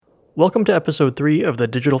Welcome to episode 3 of the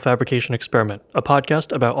Digital Fabrication Experiment, a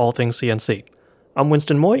podcast about all things CNC. I'm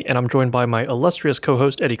Winston Moy, and I'm joined by my illustrious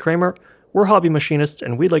co-host Eddie Kramer. We're hobby machinists,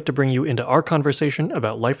 and we'd like to bring you into our conversation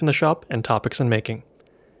about life in the shop and topics in making.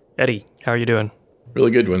 Eddie, how are you doing? Really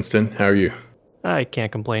good, Winston. How are you? I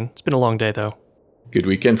can't complain. It's been a long day, though. Good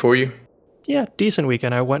weekend for you? Yeah, decent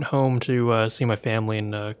weekend. I went home to see my family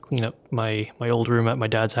and clean up my old room at my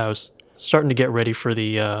dad's house. Starting to get ready for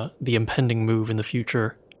the impending move in the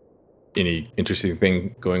future. Any interesting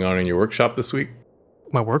thing going on in your workshop this week?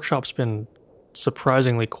 My workshop's been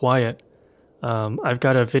surprisingly quiet. I've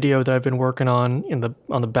got a video that I've been working on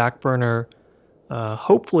on the back burner.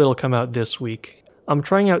 Hopefully it'll come out this week. I'm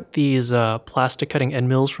trying out these plastic cutting end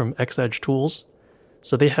mills from X-Edge Tools.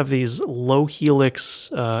 So they have these low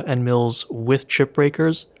helix end mills with chip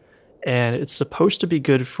breakers, and it's supposed to be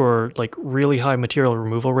good for like really high material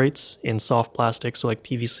removal rates in soft plastics, so like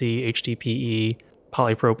PVC, HDPE,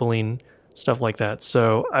 polypropylene, stuff like that.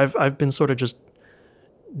 So I've been sort of just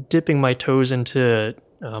dipping my toes into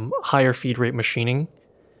higher feed rate machining,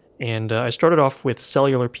 and I started off with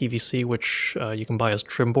cellular PVC, which you can buy as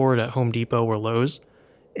trim board at Home Depot or Lowe's,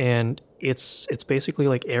 and it's basically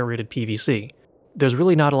like aerated PVC. There's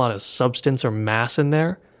really not a lot of substance or mass in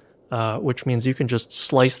there, which means you can just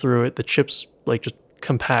slice through it. The chips like just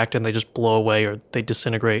compact and they just blow away or they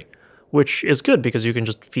disintegrate, which is good because you can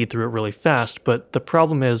just feed through it really fast. But the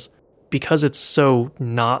problem is, because it's so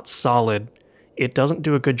not solid, it doesn't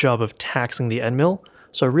do a good job of taxing the end mill.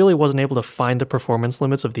 So I really wasn't able to find the performance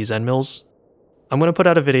limits of these end mills. I'm going to put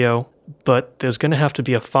out a video, but there's going to have to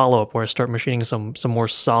be a follow-up where I start machining some more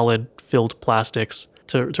solid filled plastics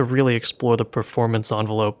to really explore the performance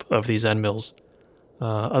envelope of these end mills.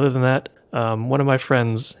 Other than that, one of my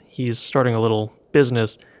friends, he's starting a little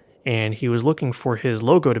business, and he was looking for his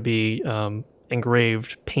logo to be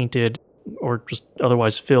engraved, painted, or just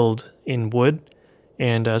otherwise filled in wood.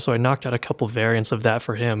 And so I knocked out a couple variants of that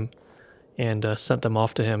for him and sent them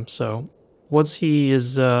off to him. So once he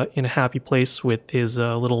is in a happy place with his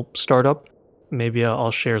little startup, maybe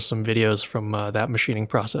I'll share some videos from that machining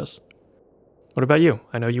process. What about you?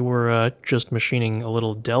 I know you were just machining a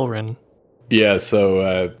little Delrin. Yeah,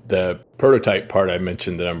 so the prototype part I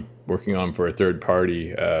mentioned that I'm working on for a third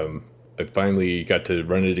party, I finally got to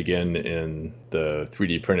run it again in the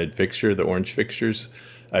 3D printed fixture, the orange fixtures.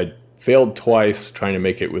 I failed twice trying to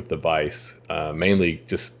make it with the vise, mainly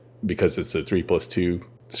just because it's a 3+2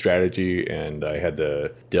 strategy, and I had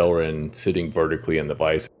the Delrin sitting vertically in the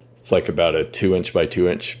vise. It's like about a 2" by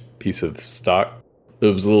 2" piece of stock. It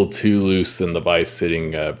was a little too loose in the vise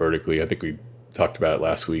sitting vertically. I think we talked about it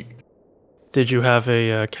last week. Did you have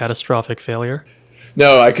a catastrophic failure?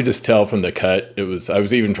 No, I could just tell from the cut. I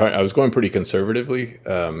was going pretty conservatively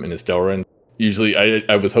in this Delrin. Usually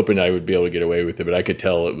I was hoping I would be able to get away with it, but I could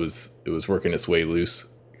tell it was working its way loose.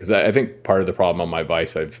 Because I think part of the problem on my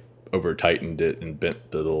vise, I've over tightened it and bent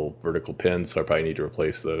the little vertical pins, so I probably need to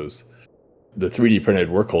replace those. The 3D printed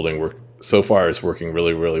work holding so far is working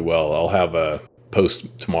really, really well. I'll have a post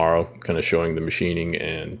tomorrow kind of showing the machining,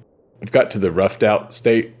 and I've got to the roughed out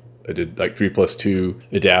state. I did like 3+2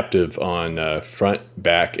 adaptive on front,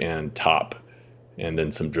 back, and top, and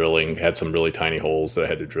then some drilling. Had some really tiny holes that I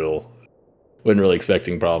had to drill. Wasn't really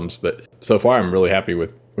expecting problems, but so far I'm really happy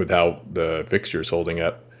with how the fixture is holding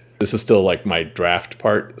up. This is still like my draft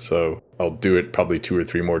part, so I'll do it probably 2 or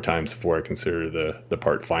 3 more times before I consider the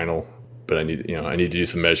part final. But I need to do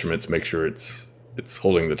some measurements, make sure it's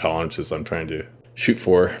holding the tolerances I'm trying to shoot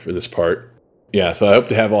for this part. Yeah, so I hope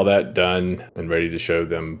to have all that done and ready to show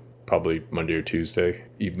them probably Monday or Tuesday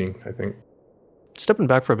evening, I think. Stepping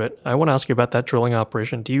back for a bit, I want to ask you about that drilling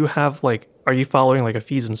operation. Do you have are you following like a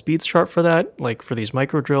feeds and speeds chart for that, like for these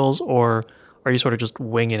micro drills, or are you sort of just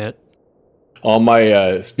winging it? All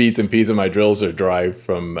my speeds and feeds of my drills are derived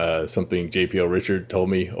from something JPL Richard told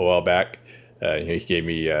me a while back. He gave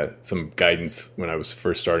me some guidance when I was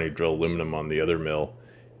first starting to drill aluminum on the other mill,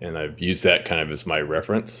 and I've used that kind of as my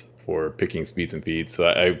reference for picking speeds and feeds. So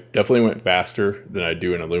I definitely went faster than I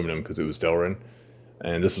do in aluminum because it was Delrin.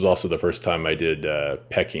 And this was also the first time I did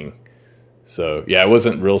pecking. So yeah, it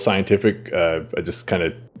wasn't real scientific. I just kind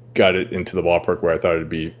of got it into the ballpark where I thought it'd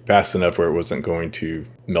be fast enough where it wasn't going to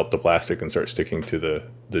melt the plastic and start sticking to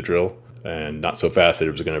the drill, and not so fast that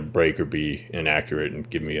it was going to break or be inaccurate and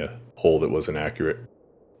give me a hole that wasn't accurate.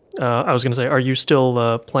 I was going to say, are you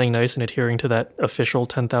still playing nice and adhering to that official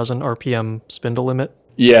 10,000 RPM spindle limit?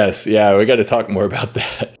 Yes, yeah, we got to talk more about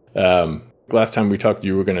that. Last time we talked,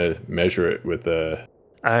 you were going to measure it with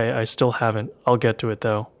I still haven't. I'll get to it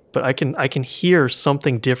though. But I can hear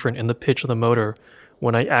something different in the pitch of the motor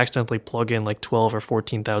when I accidentally plug in like 12 or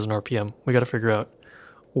 14,000 RPM. We got to figure out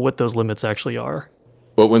what those limits actually are.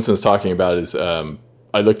 What Winston's talking about is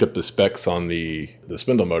I looked up the specs on the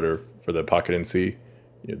spindle motor for the Pocket NC,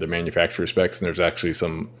 the manufacturer specs, and there's actually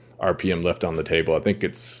some RPM left on the table. I think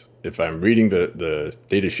it's, if I'm reading the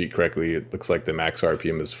data sheet correctly, it looks like the max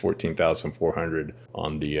RPM is 14,400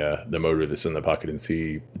 on the motor that's in the Pocket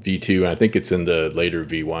NC V2, and I think it's in the later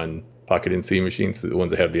V1 Pocket NC machines, the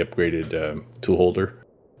ones that have the upgraded tool holder.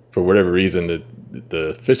 For whatever reason,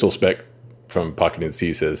 the official spec from Pocket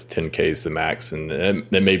NC says 10K is the max, and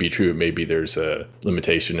that may be true. Maybe there's a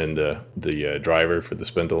limitation in the driver for the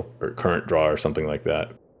spindle or current draw or something like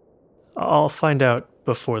that. I'll find out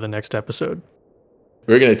before the next episode.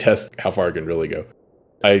 We're going to test how far it can really go.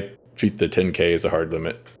 I treat the 10K as a hard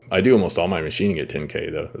limit. I do almost all my machining at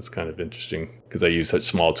 10K though. It's kind of interesting because I use such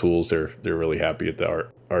small tools. They're really happy at the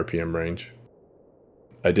RPM range.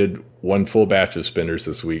 I did one full batch of spinners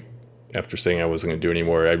this week. After saying I wasn't going to do any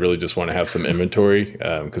more, I really just want to have some inventory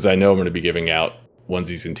because I know I'm going to be giving out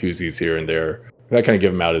onesies and twosies here and there. I kind of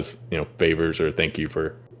give them out as, favors or thank you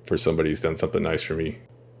for somebody who's done something nice for me.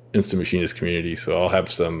 Instant Machinist community. So I'll have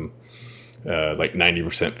some like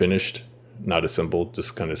 90% finished, not assembled,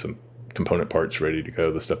 just kind of some component parts ready to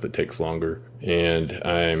go, the stuff that takes longer. And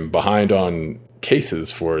I'm behind on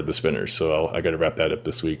cases for the spinners, so I got to wrap that up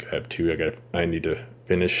this week. I have two I need to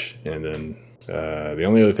finish, and then the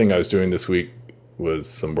only other thing I was doing this week was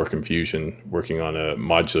some work in Fusion, working on a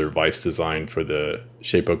modular vise design for the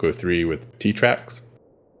Shapeoko 3 with T-tracks.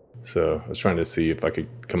 So I was trying to see if I could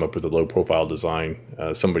come up with a low-profile design.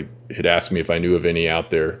 Somebody had asked me if I knew of any out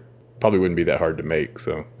there. Probably wouldn't be that hard to make,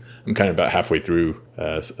 so I'm kind of about halfway through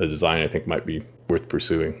a design I think might be worth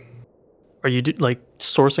pursuing. Are you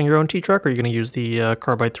sourcing your own T-track, or are you going to use the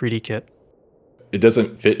Carbide 3D kit? It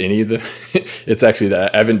doesn't fit any of the. It's actually I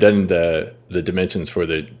haven't done the dimensions for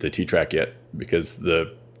the T-track yet because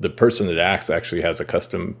the person that asked actually has a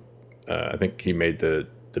custom. I think he made the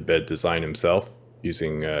bed design himself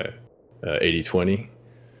using 8020.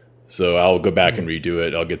 So I'll go back and redo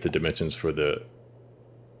it. I'll get the dimensions for the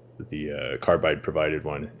Carbide provided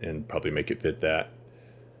one and probably make it fit that.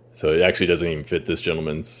 So it actually doesn't even fit this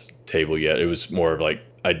gentleman's table yet. It was more of like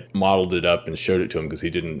I modeled it up and showed it to him because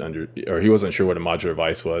he wasn't sure what a modular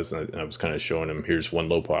vise was, and I was kind of showing him here's one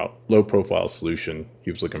low profile solution.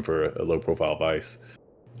 He was looking for a low profile vise.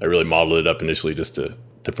 I really modeled it up initially just to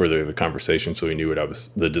further the conversation, so he knew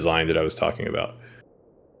the design that I was talking about.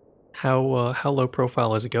 How low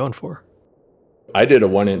profile is it going for? I did a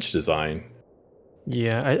 1-inch design.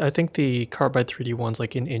 Yeah, I think the Carbide 3D one's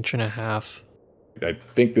like 1.5 inches. I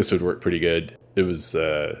think this would work pretty good. It was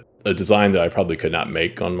a design that I probably could not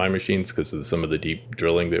make on my machines because of some of the deep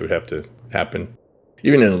drilling that would have to happen.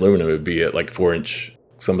 Even in aluminum, it would be at like 4-inch.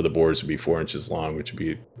 Some of the bores would be 4 inches long, which would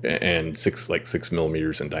be and 6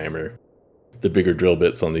 millimeters in diameter. The bigger drill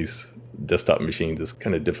bits on these desktop machines is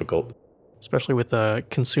kind of difficult, especially with a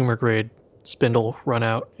consumer grade spindle run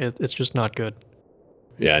out. It's just not good.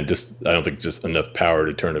 Yeah, and I don't think just enough power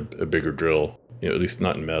to turn a bigger drill. At least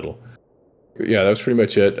not in metal. Yeah, that was pretty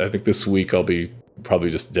much it. I think this week I'll be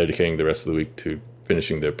probably just dedicating the rest of the week to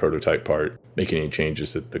finishing the prototype part, making any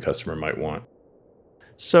changes that the customer might want.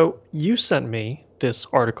 So you sent me this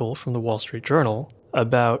article from the Wall Street Journal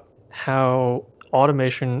about how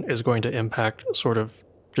automation is going to impact sort of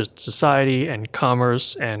just society and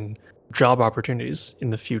commerce and job opportunities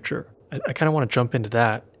in the future. I kind of want to jump into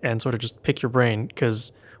that and sort of just pick your brain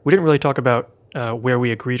because we didn't really talk about where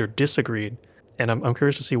we agreed or disagreed. And I'm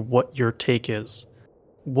curious to see what your take is.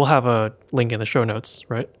 We'll have a link in the show notes,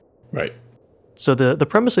 right? Right. So the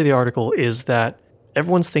premise of the article is that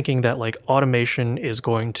everyone's thinking that like automation is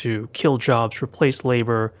going to kill jobs, replace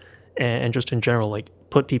labor, and just in general, like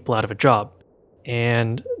put people out of a job.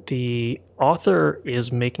 And the author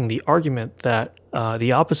is making the argument that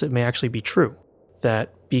the opposite may actually be true.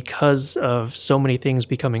 That because of so many things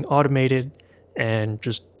becoming automated and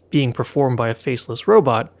just being performed by a faceless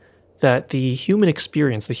robot, that the human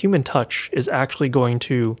experience, the human touch, is actually going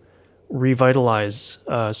to revitalize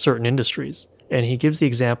certain industries. And he gives the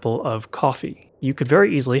example of coffee. You could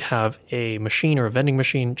very easily have a machine or a vending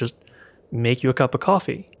machine just make you a cup of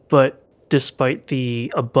coffee. But despite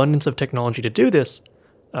the abundance of technology to do this,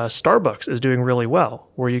 Starbucks is doing really well,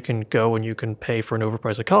 where you can go and you can pay for an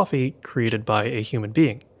overpriced of coffee created by a human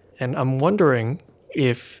being. And I'm wondering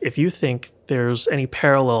if you think there's any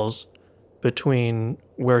parallels between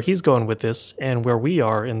where he's going with this and where we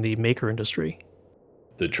are in the maker industry.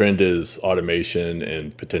 The trend is automation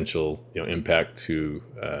and potential impact to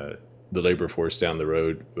the labor force down the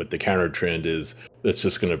road. But the counter trend is that's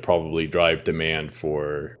just going to probably drive demand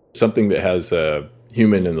for something that has a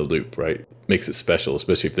human in the loop, right? Makes it special,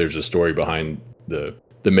 especially if there's a story behind the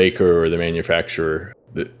the maker or the manufacturer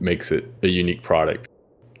that makes it a unique product.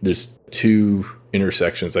 There's two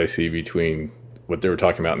intersections I see between what they were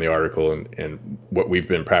talking about in the article and what we've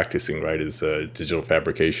been practicing, right, as digital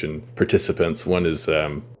fabrication participants. One is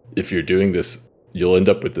if you're doing this, you'll end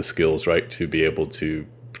up with the skills, right, to be able to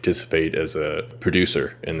participate as a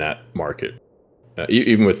producer in that market.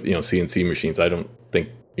 Even with CNC machines, I don't think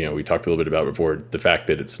we talked a little bit about before the fact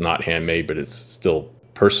that it's not handmade, but it's still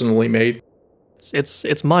personally made.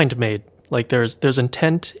 It's mind made. Like there's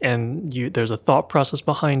intent and there's a thought process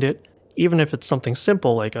behind it. Even if it's something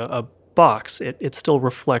simple like a box, it still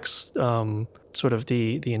reflects sort of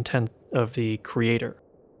the intent of the creator.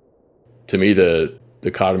 To me, the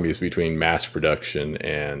dichotomies between mass production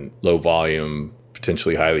and low volume,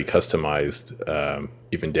 potentially highly customized,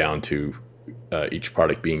 even down to each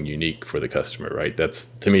product being unique for the customer, right?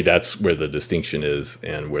 To me, that's where the distinction is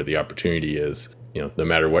and where the opportunity is. No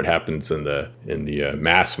matter what happens in the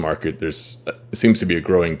mass market, it seems to be a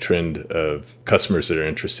growing trend of customers that are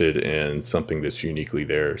interested in something that's uniquely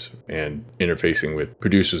theirs and interfacing with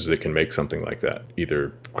producers that can make something like that,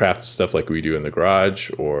 either craft stuff like we do in the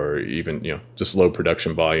garage or even just low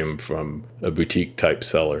production volume from a boutique type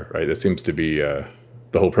seller, right? That seems to be the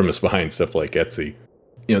whole premise behind stuff like Etsy.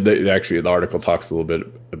 The article talks a little bit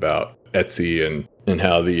about Etsy and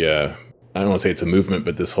how I don't want to say it's a movement,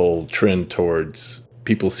 but this whole trend towards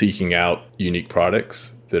people seeking out unique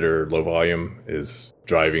products that are low volume is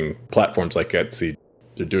driving platforms like Etsy.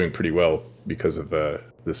 They're doing pretty well because of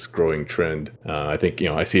this growing trend. I think,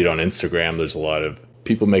 I see it on Instagram. There's a lot of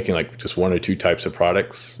people making like just one or two types of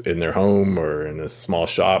products in their home or in a small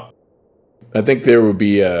shop. I think there will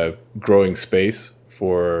be a growing space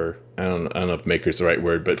for, I don't know if maker is the right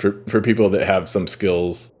word, but for people that have some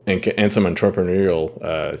skills and some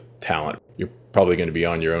entrepreneurial talent. You're probably going to be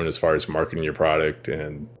on your own as far as marketing your product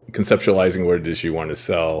and conceptualizing what it is you want to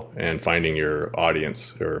sell and finding your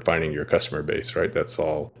audience or finding your customer base, right? That's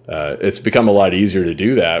all. It's become a lot easier to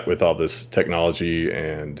do that with all this technology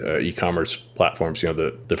and e-commerce platforms.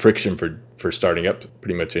 The friction for starting up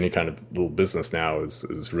pretty much any kind of little business now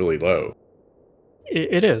is really low.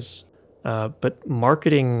 It is. But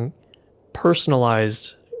marketing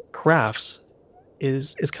personalized crafts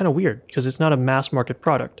is kind of weird because it's not a mass market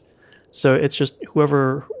product. So it's just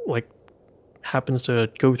whoever happens to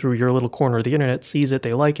go through your little corner of the internet, sees it,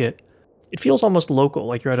 they like it. It feels almost local,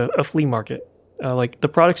 like you're at a flea market. Like the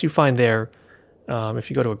products you find there, if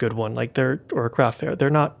you go to a good one, or a craft fair, they're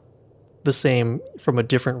not the same from a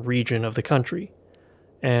different region of the country.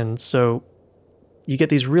 And so you get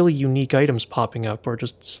these really unique items popping up or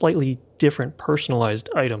just slightly different personalized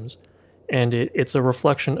items. And it's a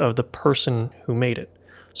reflection of the person who made it.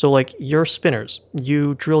 So like your spinners,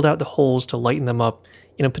 you drilled out the holes to lighten them up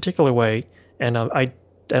in a particular way. And I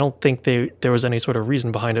don't think there was any sort of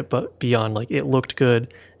reason behind it, but beyond it looked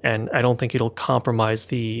good. And I don't think it'll compromise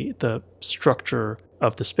the structure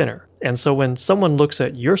of the spinner. And so when someone looks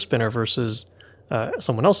at your spinner versus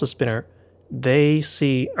someone else's spinner, they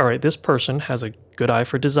see, all right, this person has a good eye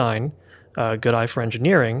for design, a good eye for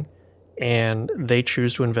engineering, and they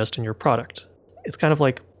choose to invest in your product. It's kind of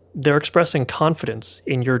like they're expressing confidence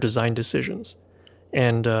in your design decisions.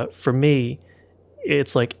 And for me,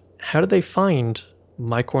 it's like, how did they find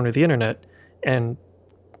my corner of the internet? And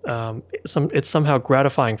it's somehow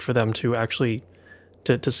gratifying for them to actually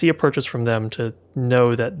to see a purchase from them, to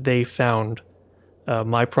know that they found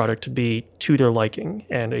my product to be to their liking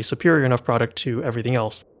and a superior enough product to everything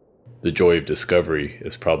else. The joy of discovery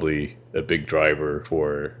is probably a big driver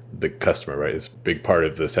for the customer, right? It's a big part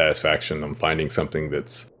of the satisfaction of finding something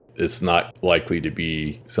it's not likely to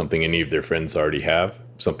be something any of their friends already have,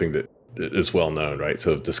 something that is well known, right?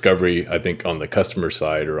 So discovery, I think on the customer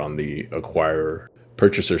side or on the acquirer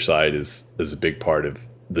purchaser side is a big part of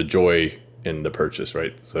the joy in the purchase,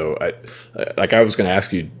 right? So I was going to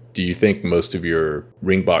ask you, do you think most of your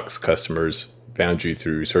Ringbox customers found you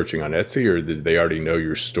through searching on Etsy, or did they already know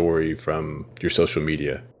your story from your social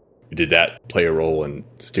media? Did that play a role in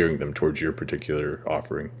steering them towards your particular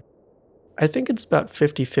offering? I think it's about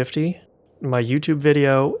 50-50. My YouTube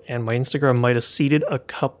video and my Instagram might have seeded a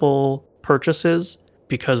couple purchases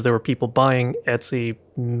because there were people buying. Etsy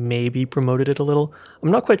maybe promoted it a little.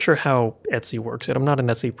 I'm not quite sure how Etsy works yet. I'm not an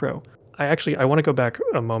Etsy pro. I want to go back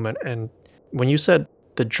a moment, and when you said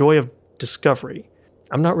the joy of discovery,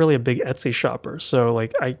 I'm not really a big Etsy shopper, so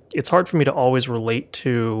it's hard for me to always relate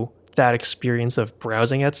to that experience of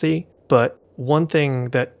browsing Etsy. But one thing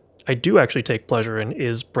that I do actually take pleasure in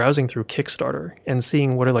is browsing through Kickstarter and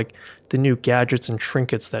seeing what are the new gadgets and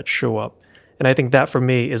trinkets that show up. And I think that for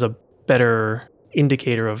me is a better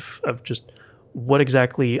indicator of just what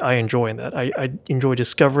exactly I enjoy in that. I enjoy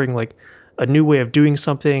discovering like a new way of doing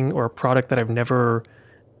something or a product that I've never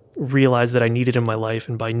realized that I needed in my life.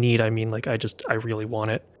 And by need, I mean like I really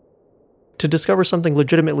want it. To discover something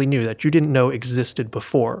legitimately new that you didn't know existed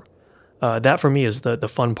before. That for me is the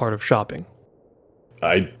fun part of shopping.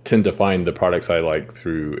 I tend to find the products I like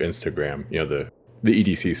through Instagram, the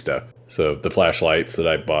EDC stuff. So the flashlights that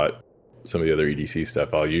I bought, some of the other EDC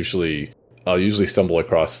stuff, I'll usually stumble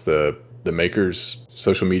across the maker's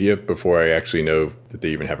social media before I actually know that they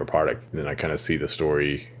even have a product. And then I kind of see the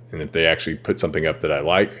story, and if they actually put something up that I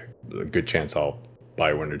like, a good chance I'll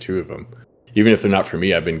buy one or two of them. Even if they're not for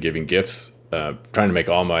me, I've been giving gifts, trying to make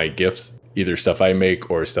all my gifts either stuff I make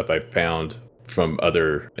or stuff I found from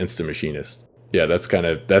other Instant Machinists. Yeah,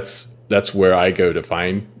 that's where I go to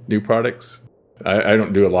find new products. I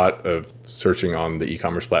don't do a lot of searching on the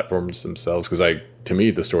e-commerce platforms themselves because to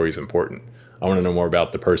me, the story is important. I want to know more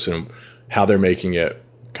about the person, how they're making it,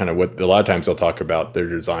 kind of what, a lot of times they'll talk about their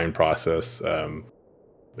design process.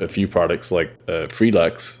 A few products like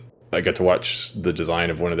Freelux, I got to watch the design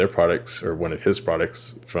of one of their products or one of his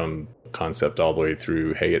products from concept all the way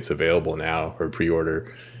through, hey, it's available now, or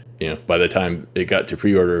pre-order. By the time it got to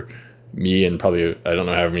pre-order, me and probably, I don't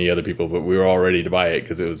know how many other people, but we were all ready to buy it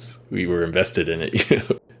because we were invested in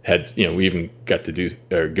it. We even got to do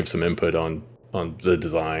or give some input on the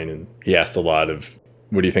design, and he asked a lot of,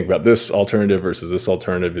 what do you think about this alternative versus this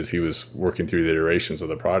alternative, as he was working through the iterations of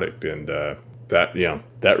the product, and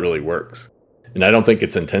that really works. And I don't think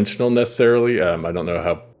it's intentional necessarily. I don't know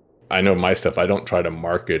how. I know my stuff, I don't try to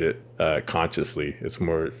market it consciously. It's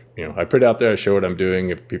more, I put it out there, I show what I'm doing.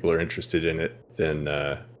 If people are interested in it, then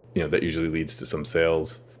that usually leads to some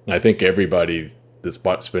sales. And I think everybody that's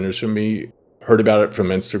bought spinners from me heard about it from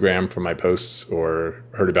Instagram, from my posts, or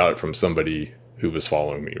heard about it from somebody who was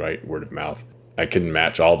following me, right? Word of mouth. I couldn't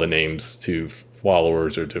match all the names to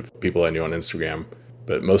followers or to people I knew on Instagram,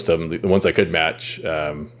 but most of them, the ones I could match,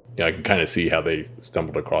 I can kind of see how they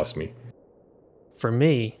stumbled across me. For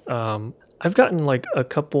me, I've gotten like a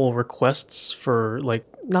couple requests for like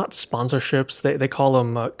not sponsorships. They call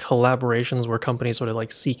them collaborations, where companies sort of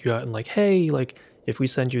like seek you out and like, hey, like if we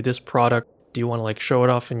send you this product, do you want to like show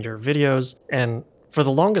it off in your videos? And for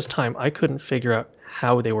the longest time, I couldn't figure out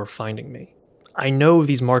how they were finding me. I know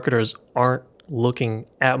these marketers aren't looking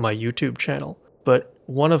at my YouTube channel, but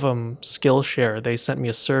one of them, Skillshare, they sent me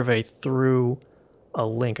a survey through a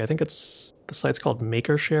link. I think the site's called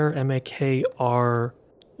Makershare, MAKR.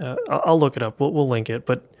 I'll look it up. We'll link it.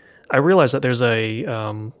 But I realized that there's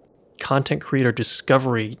a content creator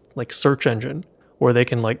discovery like search engine where they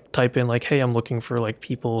can like type in like, hey, I'm looking for like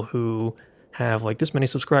people who have like this many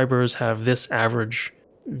subscribers, have this average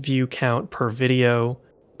view count per video.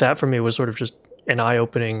 That for me was sort of just an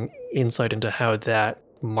eye-opening insight into how that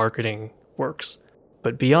marketing works.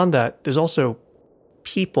 But beyond that, there's also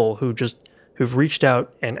people who've reached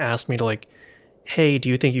out and asked me to like, hey, do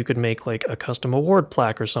you think you could make like a custom award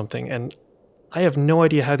plaque or something? And I have no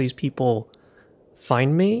idea how these people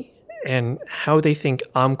find me and how they think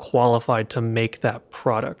I'm qualified to make that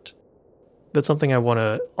product. That's something I want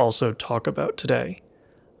to also talk about today.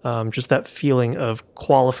 Just that feeling of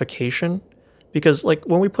qualification. Because like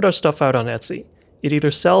when we put our stuff out on Etsy, it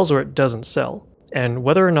either sells or it doesn't sell. And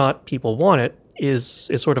whether or not people want it is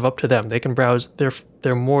sort of up to them. They can browse.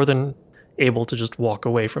 They're more than able to just walk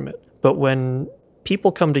away from it. But when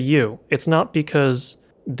people come to you, it's not because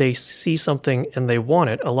they see something and they want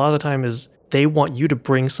it. A lot of the time is they want you to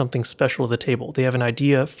bring something special to the table. They have an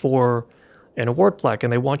idea for an award plaque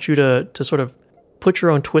and they want you to sort of put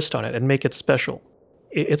your own twist on it and make it special.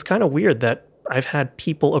 It's kind of weird that I've had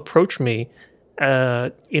people approach me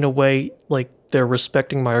in a way like they're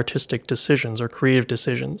respecting my artistic decisions or creative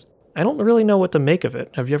decisions. I don't really know what to make of it.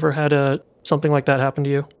 Have you ever had something like that happen to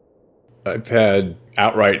you? I've had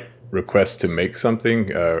outright requests to make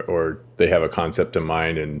something, or they have a concept in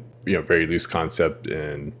mind and very loose concept,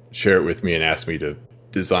 and share it with me and ask me to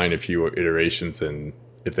design a few iterations, and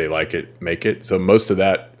if they like it, make it. So most of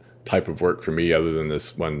that type of work for me, other than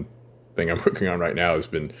this one thing I'm working on right now, has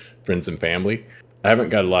been friends and family. I haven't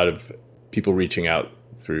got a lot of people reaching out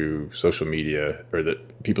through social media, or the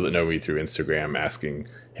people that know me through Instagram asking,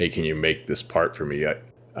 hey, can you make this part for me?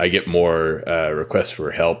 I get more requests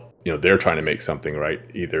for help. They're trying to make something, right?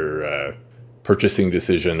 Either purchasing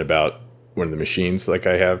decision about one of the machines like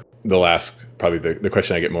I have. They'll ask, probably the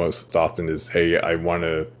question I get most often is, hey,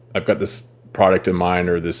 I've got this product in mind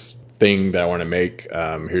or this thing that I want to make.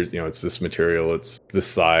 Here's, it's this material, it's this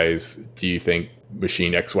size. Do you think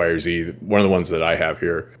machine X, Y, or Z, one of the ones that I have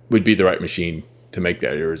here, would be the right machine to make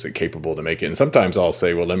that, or is it capable to make it? And sometimes I'll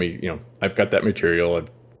say, well, let me, I've got that material.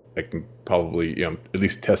 I can probably, at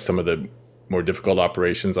least test some of the more difficult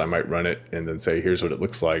operations. I might run it and then say, here's what it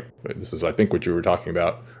looks like. This is, I think, what you were talking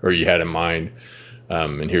about or you had in mind.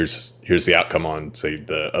 And here's the outcome on, say,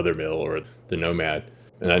 the other mill or the Nomad.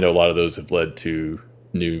 And I know a lot of those have led to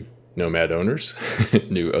new Nomad owners,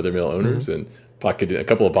 new other mill owners, and a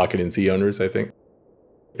couple of Pocket NC owners, I think.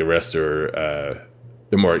 The rest are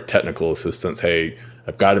the more technical assistants. Hey,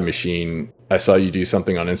 I've got a machine. I saw you do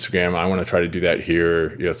something on Instagram. I want to try to do that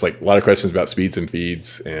here. It's like a lot of questions about speeds and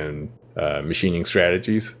feeds and machining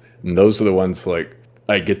strategies. And those are the ones, like,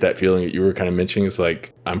 I get that feeling that you were kind of mentioning. It's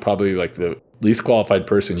like, I'm probably like the least qualified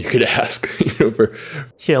person you could ask.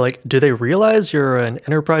 Yeah, like, do they realize you're an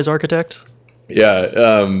enterprise architect?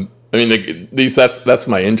 Yeah. I mean, that's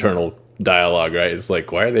my internal dialogue, right? It's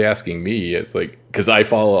like, why are they asking me? It's like, because I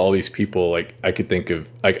follow all these people. Like, I could think of,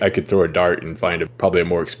 I could throw a dart and find probably a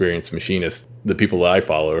more experienced machinist. The people that I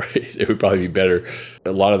follow, right? It would probably be better.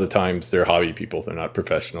 A lot of the times they're hobby people. They're not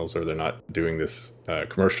professionals, or they're not doing this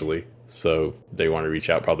commercially. So they want to reach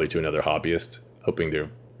out probably to another hobbyist, hoping there'll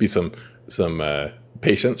be some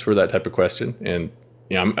patience for that type of question. And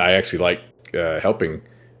I actually like helping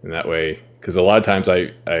in that way, because a lot of times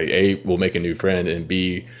I A, will make a new friend, and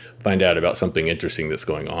B, find out about something interesting that's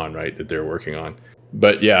going on, right, that they're working on.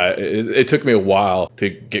 But yeah, it took me a while to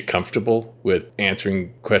get comfortable with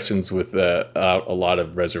answering questions with a lot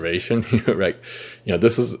of reservation, right?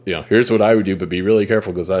 This is, here's what I would do, but be really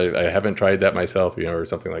careful because I haven't tried that myself, or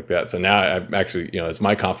something like that. So now I'm actually, as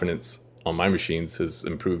my confidence on my machines has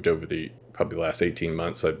improved over probably the last 18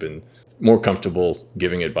 months, I've been more comfortable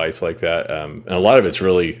giving advice like that. And a lot of it's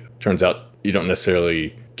really turns out you don't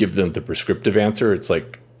necessarily give them the prescriptive answer. It's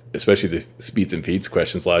like, especially the speeds and feeds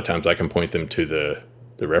questions, a lot of times I can point them to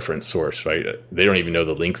the reference source, right? They don't even know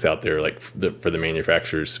the links out there, like for the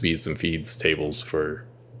manufacturer's speeds and feeds tables for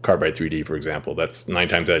Carbide 3D, for example. That's 9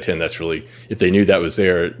 times out of 10. That's really, if they knew that was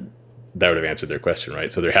there, that would have answered their question,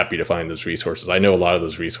 right? So they're happy to find those resources. I know a lot of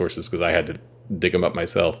those resources because I had to dig them up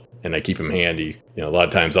myself, and I keep them handy. A lot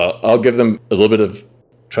of times I'll give them a little bit of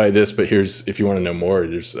try this, but here's, if you want to know more,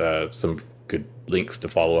 there's some good links to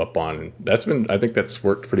follow up on. And I think that's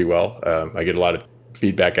worked pretty well. I get a lot of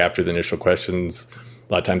feedback after the initial questions.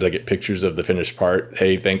 A lot of times I get pictures of the finished part.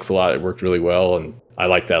 Hey, thanks a lot. It worked really well. And I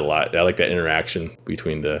like that a lot. I like that interaction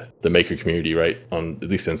between the maker community, right? On at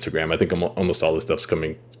least Instagram. I think almost all this stuff's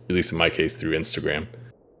coming, at least in my case, through Instagram.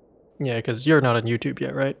 Yeah, because you're not on YouTube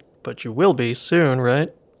yet, right? But you will be soon,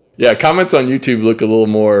 right? Yeah, comments on YouTube look a little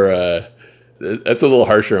more, that's a little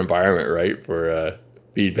harsher environment, right? For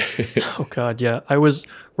feedback. Oh God, yeah. I was,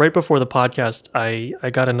 right before the podcast, I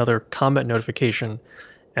got another comment notification,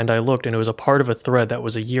 and I looked, and it was a part of a thread that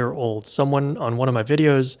was a year old. Someone on one of my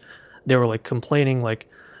videos, they were like complaining, like,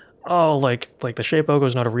 oh, like the Shapeoko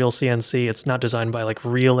is not a real CNC. It's not designed by like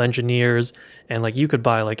real engineers, and like you could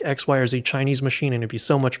buy like X, Y, or Z Chinese machine and it'd be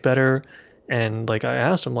so much better. And like I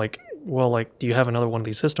asked him, like, well, like, do you have another one of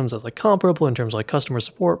these systems that's like comparable in terms of like customer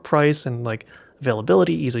support, price, and like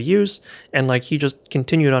availability, ease of use? And like he just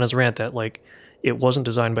continued on his rant that like it wasn't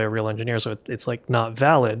designed by a real engineer, so it's like not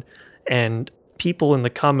valid. And people in the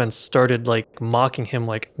comments started like mocking him,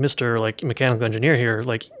 like, Mr. like mechanical engineer here,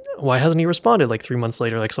 like, why hasn't he responded? Like 3 months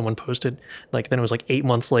later, like someone posted, like then it was like 8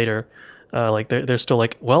 months later, like they're still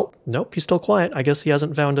like, well, nope, he's still quiet. I guess he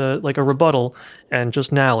hasn't found a rebuttal. And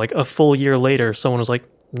just now, like a full year later, someone was like,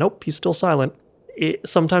 nope, he's still silent.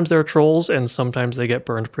 Sometimes there are trolls, and sometimes they get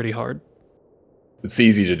burned pretty hard. It's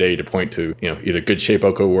easy today to point to, either good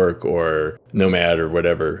Shapeoko work or Nomad or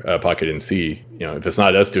whatever, Pocket NC. If it's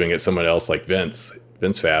not us doing it, someone else like Vince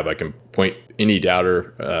Fab, I can point any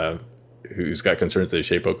doubter who's got concerns that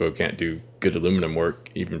Shapeoko can't do good aluminum work,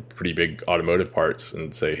 even pretty big automotive parts,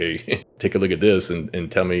 and say, hey, take a look at this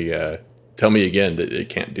and tell me again that it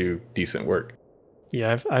can't do decent work.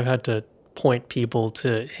 Yeah, I've had to point people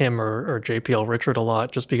to him or JPL Richard a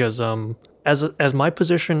lot, just because as my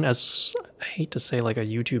position as, I hate to say like a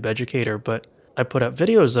YouTube educator, but I put out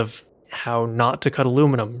videos of how not to cut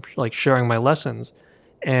aluminum, like sharing my lessons,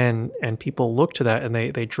 and people look to that and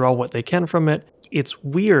they draw what they can from it. It's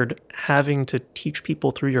weird having to teach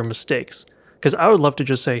people through your mistakes, because I would love to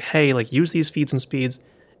just say, hey, like use these feeds and speeds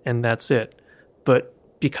and that's it. But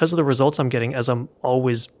because of the results I'm getting, as I'm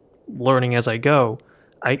always learning as I go,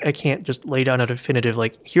 I can't just lay down a definitive,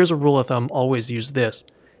 like, here's a rule of thumb, always use this.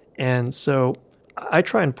 And so I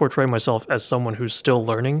try and portray myself as someone who's still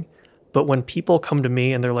learning. But when people come to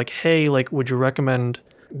me and they're like, hey, like, would you recommend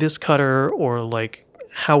this cutter, or like,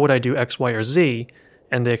 how would I do X, Y, or Z?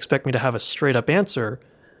 And they expect me to have a straight up answer,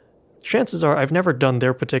 chances are I've never done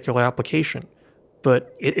their particular application.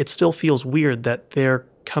 But it still feels weird that they're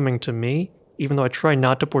coming to me even though I try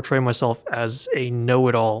not to portray myself as a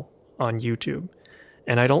know-it-all on YouTube.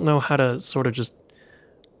 And I don't know how to sort of just...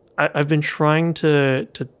 I've been trying to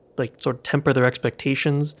like sort of temper their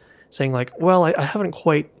expectations, saying like, well, I haven't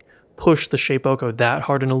quite pushed the Shapeoko that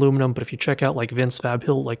hard in aluminum, but if you check out like Vince Fab,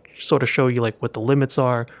 he'll like sort of show you like what the limits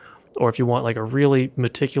are, or if you want like a really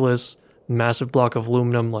meticulous, massive block of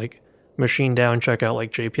aluminum like machined down, check out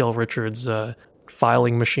like JPL Richards'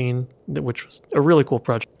 filing machine, which was a really cool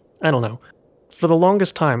project. I don't know. For the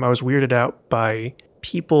longest time, I was weirded out by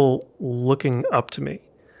people looking up to me,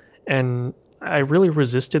 and I really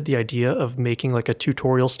resisted the idea of making like a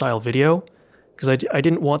tutorial style video because I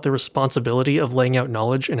didn't want the responsibility of laying out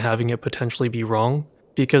knowledge and having it potentially be wrong,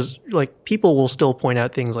 because like people will still point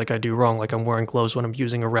out things like I do wrong, like I'm wearing gloves when I'm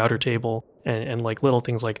using a router table and like little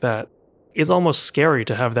things like that. It's almost scary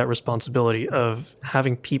to have that responsibility of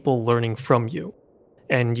having people learning from you,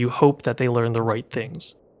 and you hope that they learn the right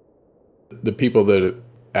things. The people that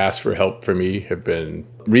ask for help from me have been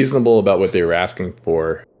reasonable about what they were asking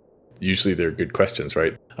for. Usually they're good questions,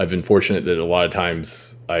 right? I've been fortunate that a lot of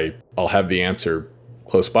times I'll have the answer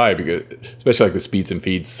close by, because especially like the speeds and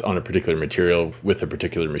feeds on a particular material with a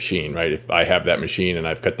particular machine, right? If I have that machine and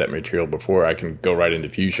I've cut that material before, I can go right into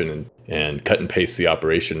Fusion and cut and paste the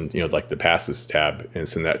operation, like the passes tab, and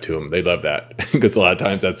send that to them. They love that because a lot of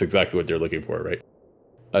times that's exactly what they're looking for, right?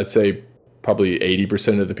 I'd say probably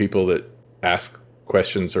 80% of the people that ask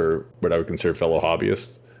questions are what I would consider fellow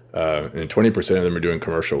hobbyists. And 20% of them are doing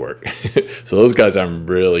commercial work. So those guys I'm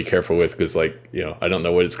really careful with, because I don't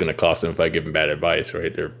know what it's going to cost them if I give them bad advice,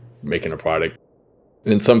 right? They're making a product.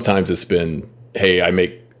 And sometimes it's been, hey, I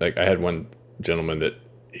had one gentleman that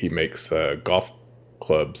he makes golf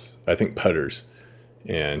clubs, I think putters.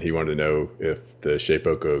 And he wanted to know if the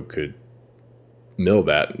Shapeoko could mill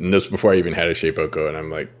that. And this was before I even had a Shapeoko. And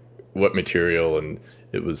I'm like, what material? And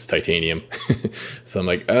it was titanium. So I'm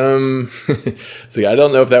like, so I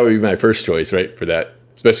don't know if that would be my first choice, right? For that,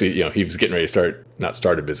 especially, he was getting ready to not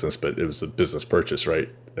start a business, but it was a business purchase, right?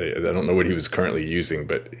 I don't know what he was currently using,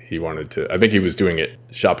 but he wanted to, I think he was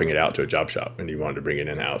shopping it out to a job shop, and he wanted to bring it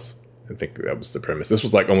in-house. I think that was the premise. This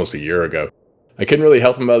was like almost a year ago. I couldn't really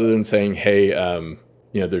help him other than saying, hey,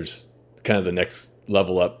 there's kind of the next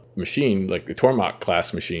level up machine, like the Tormach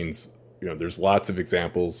class machines. There's lots of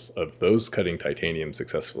examples of those cutting titanium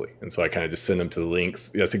successfully. And so I kind of just send them to the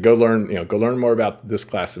links. I said, go learn more about this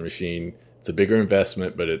class of machine. It's a bigger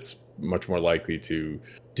investment, but it's much more likely to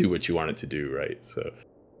do what you want it to do, right? So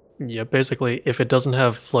yeah, basically, if it doesn't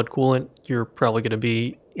have flood coolant, you're probably going to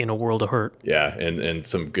be in a world of hurt. Yeah, and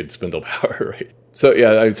some good spindle power, right? So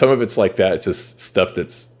yeah, some of it's like that. It's just stuff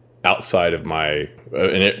that's outside of my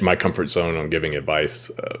comfort zone on giving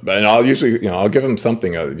advice, and I'll usually I'll give them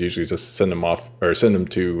something. I'll usually just send them off or send them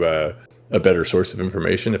to a better source of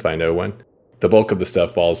information if I know one. The bulk of the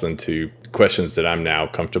stuff falls into questions that I'm now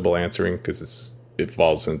comfortable answering, because it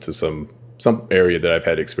falls into some area that I've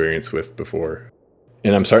had experience with before,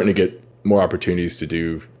 and I'm starting to get more opportunities to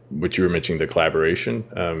do what you were mentioning, the collaboration.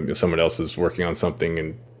 Someone else is working on something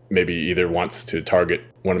and maybe either wants to target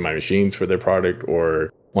one of my machines for their product,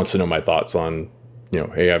 or wants to know my thoughts on,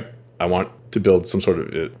 hey, I want to build some sort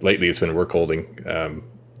of, lately it's been work holding,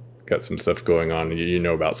 got some stuff going on, you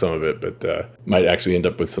know about some of it, but might actually end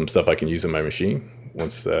up with some stuff I can use in my machine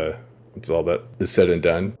once all that is said and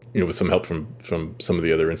done, with some help from some of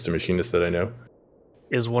the other Insta machinists that I know.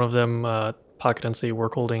 Is one of them Pocket NC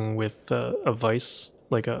work holding with a vise,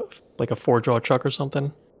 like a 4-jaw chuck or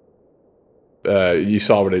something? You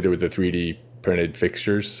saw what I did with the 3D printed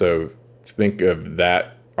fixtures, so think of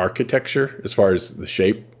that architecture as far as the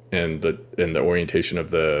shape and the orientation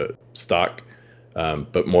of the stock,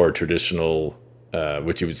 but more traditional,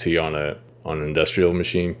 what you would see on an industrial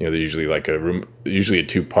machine. They're usually usually a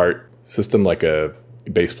 2-part system, like a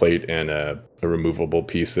base plate and a removable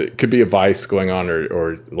piece that could be a vise going on,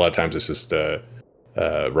 or a lot of times it's just a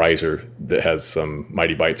riser that has some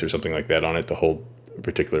Mighty Bites or something like that on it to hold a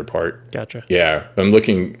particular part. Gotcha. Yeah, I'm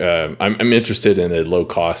looking. I'm interested in a low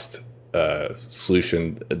cost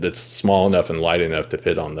solution that's small enough and light enough to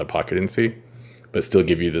fit on the Pocket NC, but still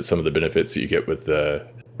give you some of the benefits that you get with the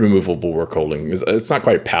removable work holding. It's not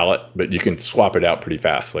quite pallet, but you can swap it out pretty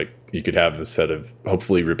fast. Like you could have a set of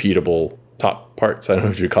hopefully repeatable top parts. I don't know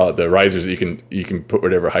what you call it, the risers. You can put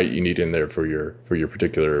whatever height you need in there for your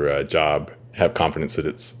particular job. Have confidence that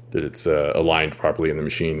it's aligned properly in the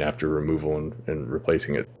machine after removal and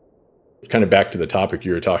replacing it. Kind of back to the topic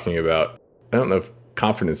you were talking about. I don't know if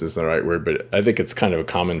confidence isn't the right word, but I think it's kind of a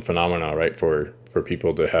common phenomenon, right? For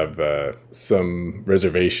people to have some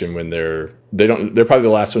reservation when they're probably the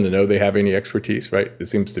last one to know they have any expertise, right? It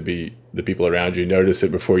seems to be the people around you notice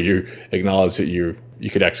it before you acknowledge that you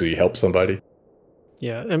could actually help somebody.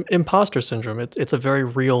 Yeah, imposter syndrome, it's a very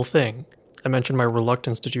real thing. I mentioned my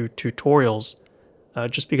reluctance to do tutorials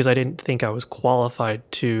just because I didn't think I was qualified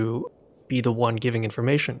to be the one giving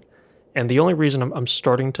information. And the only reason I'm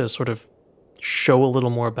starting to sort of show a little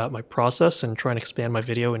more about my process and try and expand my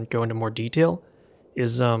video and go into more detail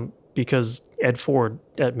is because Ed Ford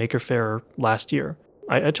at Maker Faire last year,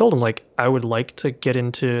 I told him, like, I would like to get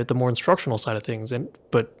into the more instructional side of things,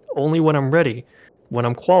 but only when I'm ready, when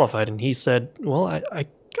I'm qualified. And he said, well,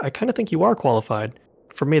 I kind of think you are qualified.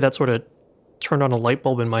 For me, that sort of turned on a light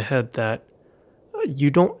bulb in my head that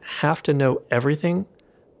you don't have to know everything,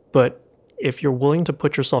 but if you're willing to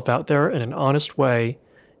put yourself out there in an honest way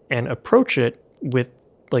and approach it with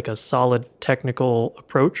like a solid technical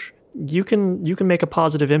approach, you can make a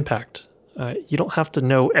positive impact. You don't have to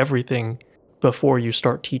know everything before you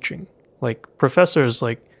start teaching. Like professors,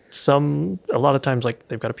 like a lot of times, like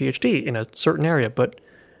they've got a PhD in a certain area, but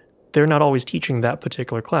they're not always teaching that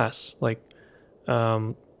particular class. Like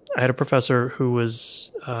I had a professor who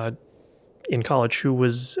was in college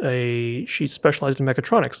she specialized in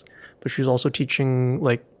mechatronics, but she was also teaching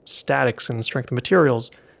like statics and strength of materials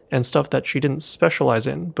and stuff that she didn't specialize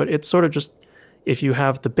in. But it's sort of just, if you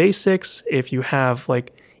have the basics, if you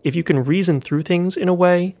can reason through things in a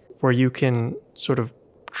way where you can sort of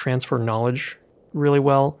transfer knowledge really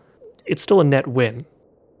well, it's still a net win.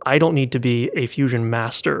 I don't need to be a Fusion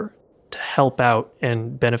master to help out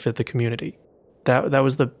and benefit the community. That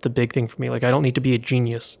was the big thing for me. Like, I don't need to be a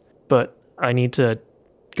genius, but I need to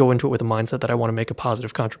go into it with a mindset that I want to make a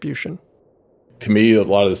positive contribution. To me, a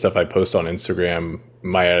lot of the stuff I post on Instagram,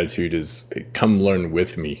 my attitude is, come learn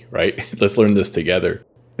with me, right? Let's learn this together.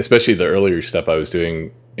 Especially the earlier stuff I was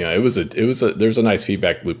doing, you know, there was a nice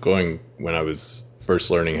feedback loop going when I was first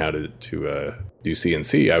learning how to do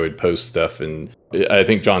CNC. I would post stuff, and I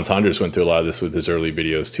think John Saunders went through a lot of this with his early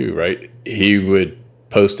videos too, right? He would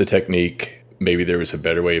post a technique, maybe there was a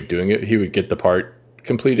better way of doing it. He would get the part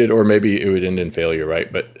completed, or maybe it would end in failure,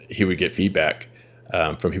 right? But he would get feedback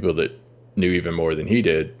from people that knew even more than he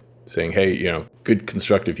did, saying, hey, you know, good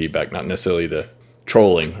constructive feedback, not necessarily the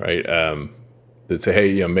trolling, right? That say, hey,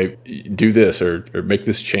 you know, maybe do this or make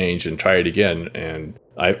this change and try it again. And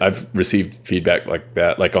I've received feedback like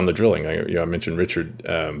that, like on the drilling. I mentioned Richard,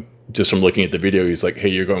 just from looking at the video, he's like, hey,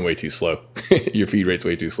 you're going way too slow. Your feed rate's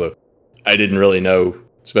way too slow. I didn't really know,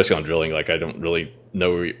 especially on drilling, like I don't really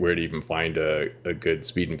know where to even find a good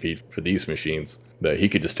speed and feed for these machines. But he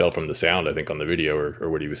could just tell from the sound, I think, on the video or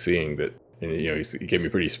what he was seeing that, and, you know, he gave me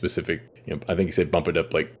pretty specific, you know, I think he said bump it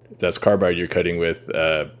up, like if that's carbide you're cutting with,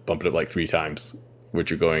 bump it up like 3 times what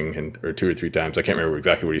you're going, or 2 or 3 times. I can't remember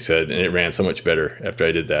exactly what he said. And it ran so much better after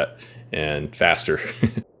I did that and faster.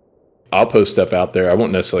 I'll post stuff out there. I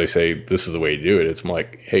won't necessarily say this is the way to do it. It's more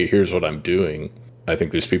like, hey, here's what I'm doing. I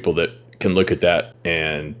think there's people that can look at that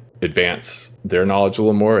and advance their knowledge a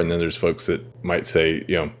little more. And then there's folks that might say,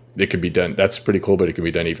 you know, it could be done. That's pretty cool, but it can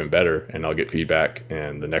be done even better. And I'll get feedback.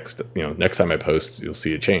 And the next time I post, you'll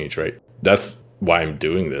see a change, right? That's why I'm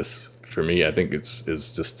doing this. For me, I think it's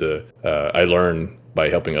just I learn by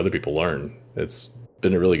helping other people learn. It's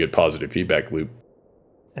been a really good positive feedback loop.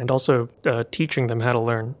 And also teaching them how to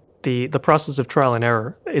learn. The process of trial and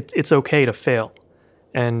error, it's okay to fail.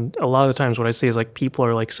 And a lot of the times what I see is like people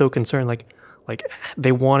are like so concerned, like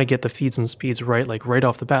they want to get the feeds and speeds right, like right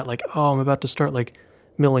off the bat, like, oh, I'm about to start like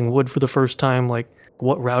milling wood for the first time, like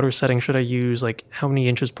what router setting should I use, like how many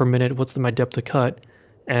inches per minute, what's my depth of cut.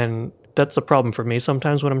 And that's a problem for me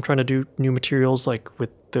sometimes when I'm trying to do new materials, like with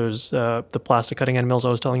those the plastic cutting end mills I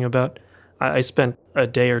was telling you about. I spent a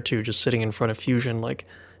day or two just sitting in front of Fusion, like,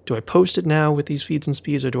 do I post it now with these feeds and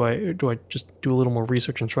speeds, or do I just do a little more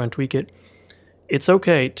research and try and tweak it? It's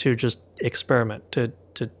okay to just experiment, to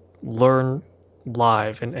learn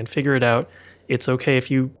live and figure it out. It's okay if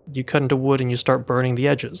you cut into wood and you start burning the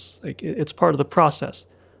edges. Like, it's part of the process.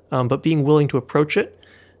 But being willing to approach it,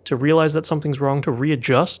 to realize that something's wrong, to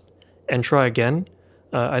readjust and try again,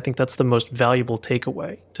 I think that's the most valuable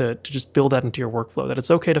takeaway, to just build that into your workflow, that it's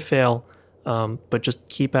okay to fail, but just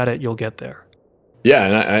keep at it, you'll get there. Yeah,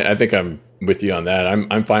 and I think I'm with you on that.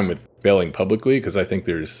 I'm fine with failing publicly because I think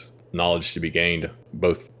there's knowledge to be gained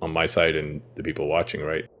both on my side and the people watching,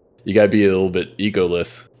 right? You got to be a little bit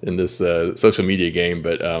egoless in this social media game,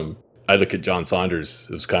 but I look at John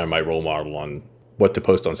Saunders as kind of my role model on what to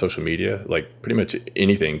post on social media. Like pretty much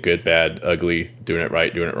anything, good, bad, ugly, doing it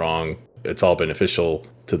right, doing it wrong. It's all beneficial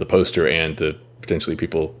to the poster and to potentially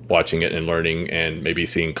people watching it and learning and maybe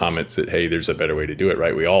seeing comments that, hey, there's a better way to do it,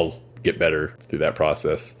 right? We all get better through that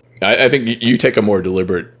process. I think you take a more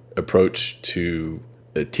deliberate approach to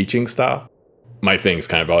the teaching style. My thing's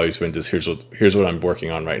kind of always been just here's what I'm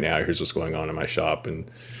working on right now. Here's what's going on in my shop, and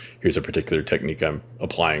here's a particular technique I'm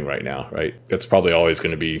applying right now, right? That's probably always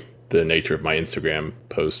going to be the nature of my Instagram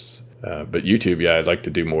posts. But YouTube, yeah, I'd like to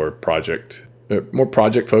do more project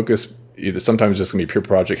focused. Either sometimes it's going to be pure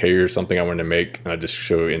project, hey, here's something I want to make, and I just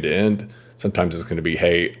show end to end. Sometimes it's going to be,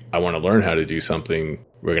 hey, I want to learn how to do something.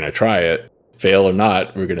 We're going to try it. Fail or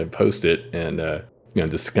not, we're going to post it and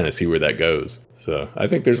just kind of see where that goes. So I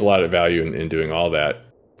think there's a lot of value in doing all that.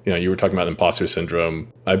 You were talking about imposter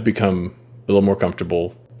syndrome. I've become a little more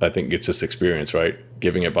comfortable. I think it's just experience, right?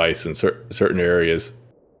 Giving advice in certain areas.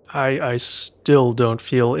 I still don't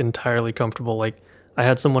feel entirely comfortable. Like, I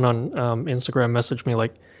had someone on Instagram message me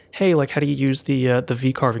like, hey, like, how do you use the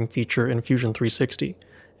V-carving feature in Fusion 360?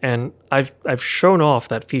 And I've shown off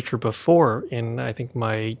that feature before in, I think,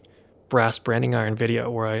 my brass branding iron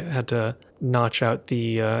video, where I had to notch out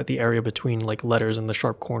the area between like letters and the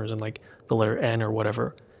sharp corners and like the letter N or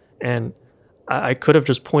whatever. And I could have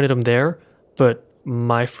just pointed them there, but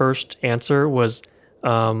my first answer was,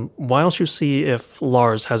 why don't you see if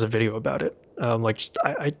Lars has a video about it?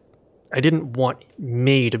 I didn't want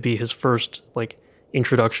me to be his first like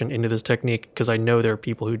introduction into this technique, because I know there are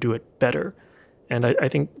people who do it better. And I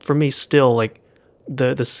think for me still, like,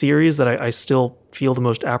 the series that I still feel the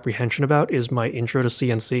most apprehension about is my Intro to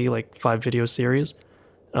CNC, like 5-video series,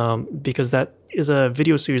 because that is a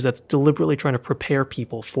video series that's deliberately trying to prepare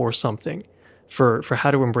people for something, for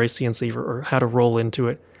how to embrace CNC or how to roll into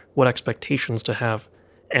it, what expectations to have.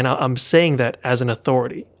 And I'm saying that as an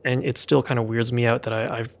authority, and it still kind of weirds me out that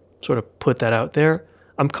I've sort of put that out there.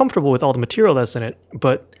 I'm comfortable with all the material that's in it,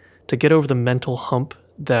 but to get over the mental hump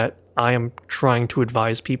that I am trying to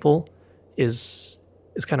advise people is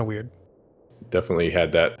kind of weird. Definitely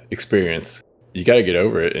had that experience. You got to get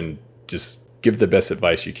over it and just give the best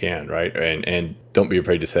advice you can, right? And don't be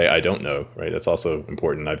afraid to say, I don't know, right? That's also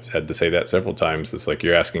important. I've had to say that several times. It's like,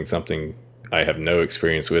 you're asking something I have no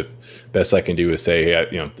experience with. Best I can do is say,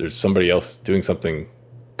 hey, there's somebody else doing something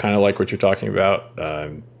kind of like what you're talking about.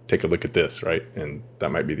 Take a look at this, right? And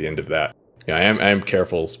that might be the end of that. I am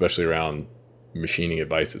careful, especially around machining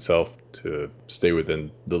advice itself, to stay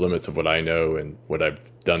within the limits of what I know and what I've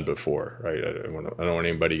done before, right? I don't want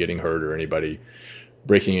anybody getting hurt or anybody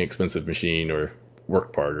breaking an expensive machine or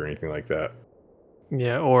work part or anything like that.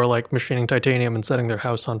 Yeah, or like machining titanium and setting their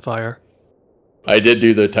house on fire. I did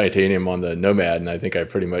do the titanium on the Nomad, and I think I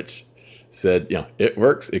pretty much said, it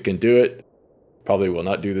works, it can do it. Probably will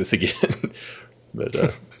not do this again. But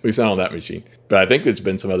at least not on that machine. But I think there's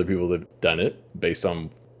been some other people that have done it based on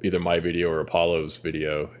either my video or Apollo's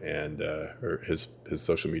video and or his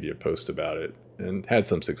social media post about it, and had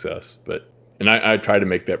some success. And I try to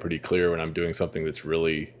make that pretty clear when I'm doing something that's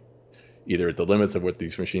really either at the limits of what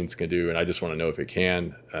these machines can do, and I just want to know if it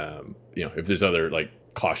can. If there's other like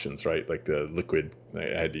cautions, right? Like the liquid,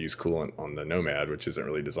 I had to use coolant on the Nomad, which isn't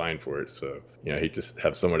really designed for it. So I hate to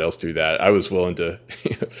have someone else do that. I was willing to,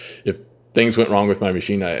 if things went wrong with my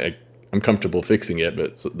machine, I'm comfortable fixing it,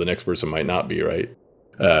 but the next person might not be, right?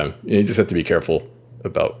 You just have to be careful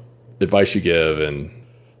about the advice you give. And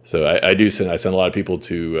so I send a lot of people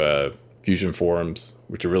to Fusion forums,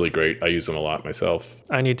 which are really great. I use them a lot myself.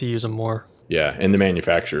 I need to use them more. Yeah, and the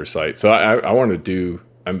manufacturer site. So I want to do,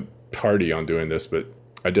 I'm tardy on doing this, but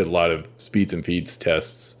I did a lot of speeds and feeds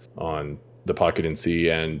tests on the Pocket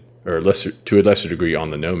NC to a lesser degree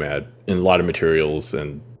on the Nomad, and a lot of materials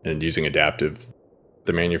and using adaptive.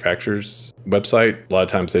 The manufacturer's website, a lot of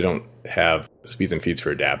times they don't have speeds and feeds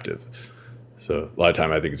for adaptive. So a lot of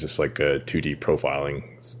time I think it's just like 2D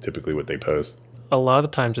profiling is typically what they post. A lot of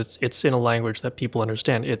the times it's in a language that people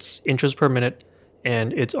understand. It's inches per minute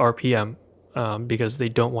and it's RPM, because they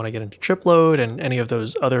don't want to get into chip load and any of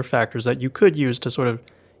those other factors that you could use to sort of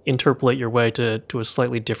interpolate your way to a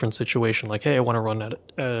slightly different situation. Like, hey, I want to run at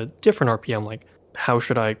a different RPM. Like, how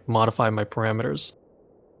should I modify my parameters?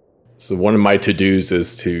 So one of my to-dos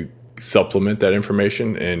is to supplement that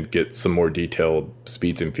information and get some more detailed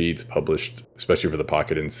speeds and feeds published, especially for the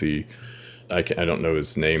Pocket NC. I don't know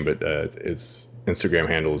his name, but his Instagram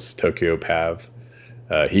handle is Tokyo Pav.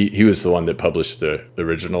 He was the one that published the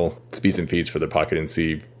original speeds and feeds for the Pocket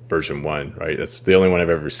NC version 1, right? That's the only one I've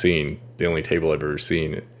ever seen, the only table I've ever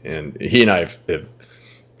seen. And he and I have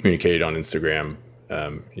communicated on Instagram.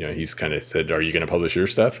 He's kind of said, are you going to publish your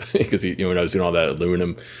stuff? Because when I was doing all that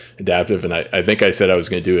aluminum adaptive, and I think I said I was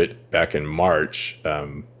going to do it back in March. I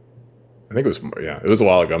think it was a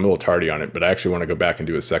while ago. I'm a little tardy on it, but I actually want to go back and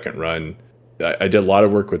do a second run I did a lot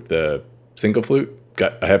of work with the single flute.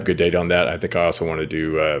 I have good data on that. I think I also want to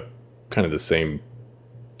do kind of the same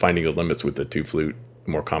finding the limits with the two flute,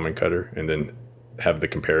 more common cutter, and then have the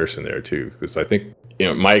comparison there too. Because I think,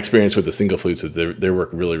 my experience with the single flutes is they work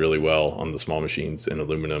really, really well on the small machines in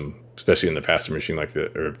aluminum, especially in the faster machine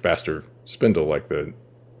or faster spindle like the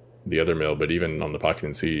other mill. But even on the Pocket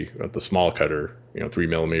NC, at the small cutter, 3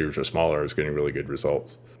 millimeters or smaller is getting really good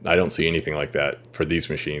results. I don't see anything like that for these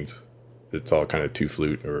machines. It's all kind of 2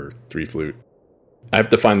 flute or 3 flute. I have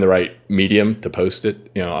to find the right medium to post it.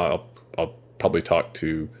 I'll probably talk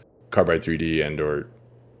to Carbide 3D and or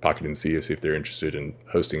Pocket NC to see if they're interested in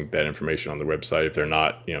hosting that information on the website. If they're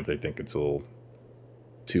not, if they think it's a little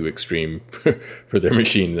too extreme for their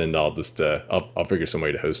machine, then I'll just I'll figure some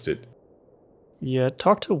way to host it. Yeah,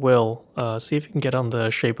 talk to Will. See if you can get on the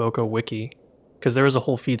Shapeoko wiki, because there is a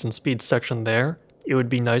whole feeds and speeds section there. It would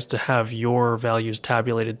be nice to have your values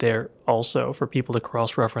tabulated there also for people to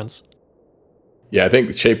cross-reference. Yeah, I think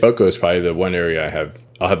Shapeoko is probably the one area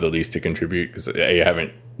I'll have the least to contribute, because I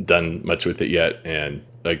haven't done much with it yet, and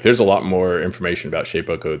there's a lot more information about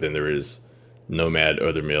Shapeoko than there is Nomad,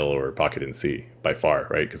 Other Mill, or Pocket NC by far,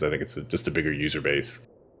 right? Because I think it's just a bigger user base.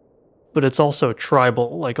 But it's also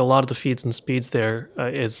tribal. Like, a lot of the feeds and speeds there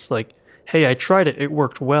is like, hey, I tried it, it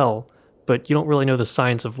worked well, but you don't really know the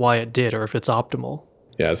science of why it did or if it's optimal.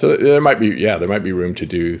 Yeah, so there might be room to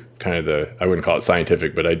do kind of I wouldn't call it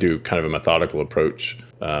scientific, but I do kind of a methodical approach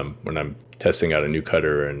when I'm testing out a new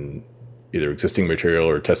cutter and either existing material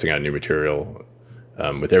or testing out new material.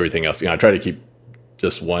 With everything else, I try to keep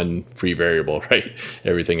just one free variable, right?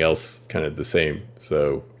 Everything else kind of the same.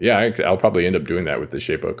 So yeah, I'll probably end up doing that with the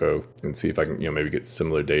Shapeoko and see if I can, maybe get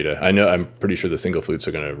similar data. I'm pretty sure the single flutes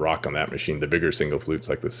are going to rock on that machine. The bigger single flutes,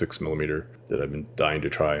 like the 6 millimeter that I've been dying to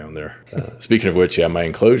try on there. Speaking of which, my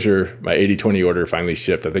enclosure, my 8020 order finally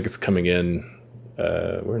shipped. I think it's coming in.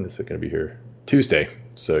 When is it going to be here? Tuesday.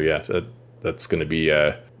 So yeah, that's going to be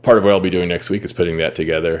part of what I'll be doing next week is putting that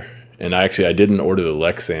together. And I didn't order the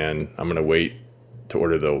Lexan. I'm going to wait to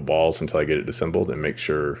order the balls until I get it assembled and make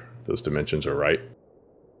sure those dimensions are right.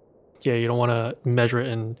 Yeah, you don't want to measure it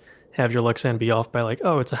and have your Lexan be off by like,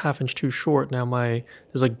 oh, it's a half inch too short. Now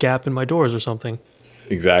there's a gap in my doors or something.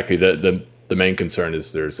 Exactly. The main concern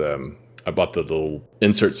is there's I bought the little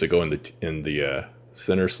inserts that go in the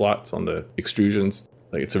center slots on the extrusions.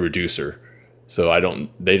 Like, it's a reducer, so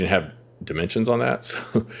they didn't have dimensions on that.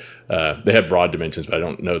 So they had broad dimensions, but I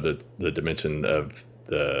don't know the dimension of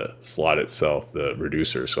the slot itself, the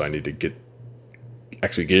reducer. So I need to get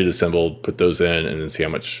it assembled, put those in, and then see how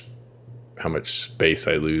much space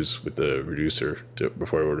I lose with the reducer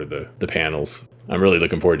before I order the panels. I'm really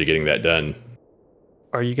looking forward to getting that done.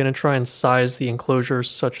 Are you going to try and size the enclosure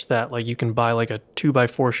such that you can buy like a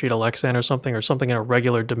 2x4 sheet of Lexan or something in a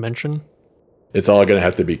regular dimension? It's all going to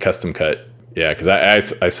have to be custom cut. Yeah, because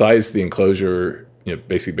I sized the enclosure,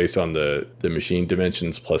 basically based on the machine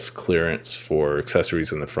dimensions plus clearance for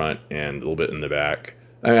accessories in the front and a little bit in the back.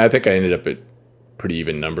 I think I ended up at pretty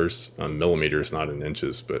even numbers on millimeters, not in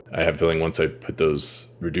inches, but I have a feeling once I put those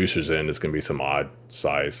reducers in, it's going to be some odd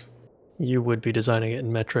size. You would be designing it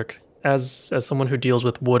in metric. As someone who deals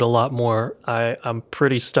with wood a lot more, I'm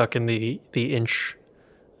pretty stuck in the inch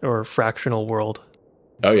or fractional world.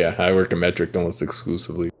 Oh yeah, I work in metric almost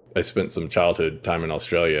exclusively. I spent some childhood time in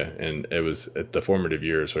Australia, and it was at the formative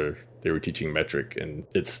years where they were teaching metric, and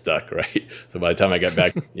it stuck, right? So by the time I got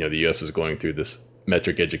back, the U.S. was going through this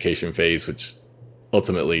metric education phase, which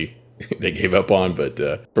ultimately they gave up on. But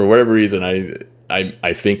for whatever reason,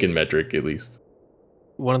 I think in metric at least.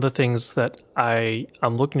 One of the things that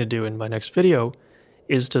I'm looking to do in my next video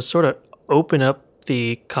is to sort of open up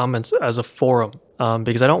the comments as a forum.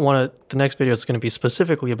 Because I don't want to, the next video is going to be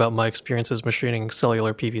specifically about my experiences machining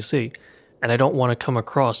cellular PVC, and I don't want to come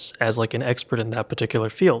across as like an expert in that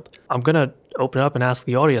particular field. I'm going to open up and ask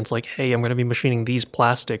the audience, like, hey, I'm going to be machining these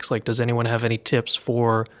plastics. Like, does anyone have any tips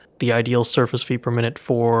for the ideal surface feet per minute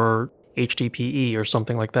for HDPE or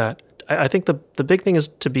something like that? I think the big thing is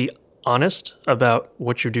to be honest about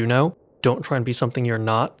what you do know. Don't try and be something you're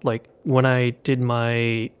not. Like, when I did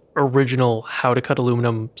my original how to cut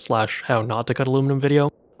aluminum / how not to cut aluminum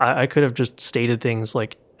video, I could have just stated things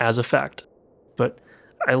like as a fact, but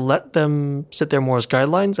I let them sit there more as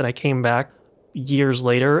guidelines, and I came back years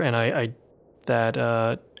later and I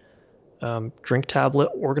that drink tablet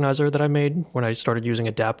organizer that I made when I started using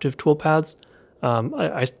adaptive toolpaths,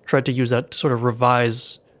 I tried to use that to sort of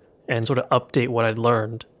revise and sort of update what I'd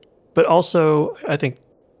learned. But also, I think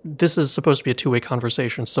this is supposed to be a two-way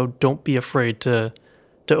conversation, so don't be afraid to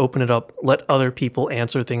open it up, let other people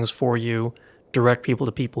answer things for you, direct people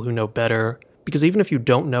to people who know better. Because even if you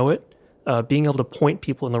don't know it, being able to point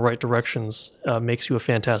people in the right directions makes you a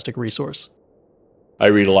fantastic resource. I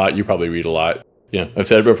read a lot. You probably read a lot. Yeah, I've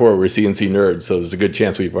said it before, we're CNC nerds, so there's a good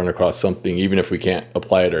chance we've run across something, even if we can't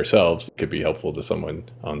apply it ourselves, it could be helpful to someone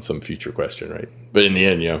on some future question, right? But in the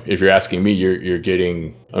end, if you're asking me, you're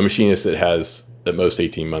getting a machinist that has at most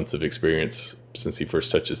 18 months of experience since he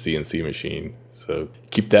first touched a CNC machine. So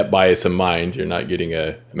keep that bias in mind. You're not getting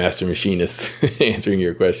a master machinist answering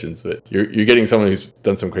your questions, but you're getting someone who's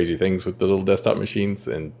done some crazy things with the little desktop machines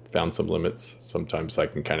and found some limits. Sometimes I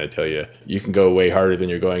can kind of tell you, you can go way harder than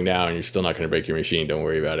you're going now and you're still not going to break your machine. Don't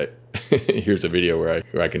worry about it. Here's a video where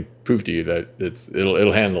I can prove to you that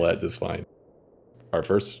it'll handle that just fine. Our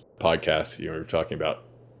first podcast, we were talking about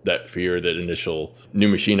that fear that initial new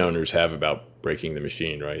machine owners have about breaking the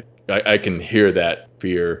machine, right? I can hear that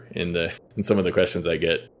fear in some of the questions I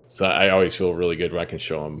get. So I always feel really good when I can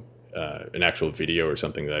show them an actual video or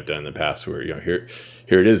something that I've done in the past where, here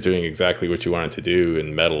it is doing exactly what you want it to do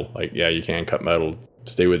in metal. Like, yeah, you can cut metal,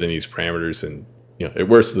 stay within these parameters. And, at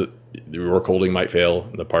worst, the work holding might fail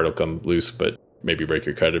and the part will come loose, but maybe break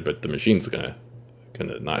your cutter, but the machine's going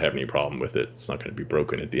to not have any problem with it. It's not going to be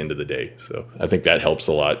broken at the end of the day. So I think that helps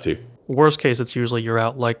a lot too. Worst case, it's usually you're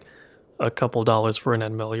out like a couple dollars for an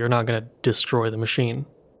end mill. You're not going to destroy the machine.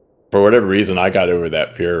 For whatever reason, I got over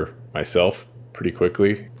that fear myself pretty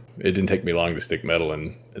quickly. It didn't take me long to stick metal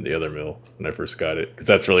in the other mill when I first got it, because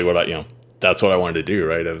that's really what that's what I wanted to do,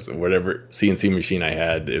 right? I was whatever CNC machine I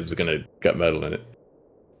had, it was going to cut metal in it.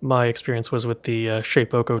 My experience was with the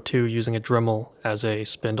Shapeoko 2 using a Dremel as a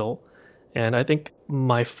spindle. And I think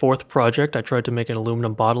my fourth project, I tried to make an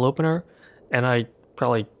aluminum bottle opener, and I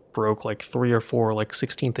probably broke like 3 or 4 like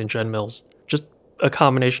 16th inch end mills. Just a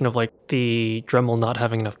combination of like the Dremel not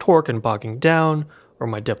having enough torque and bogging down, or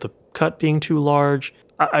my depth of cut being too large.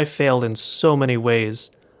 I failed in so many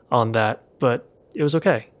ways on that, but it was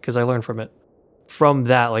okay because I learned from it. From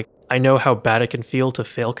that, like, I know how bad it can feel to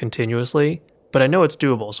fail continuously, but I know it's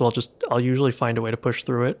doable, so I'll usually find a way to push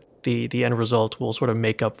through it. The end result will sort of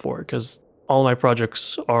make up for it, because all my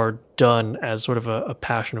projects are done as sort of a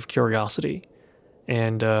passion of curiosity.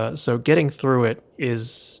 And so getting through it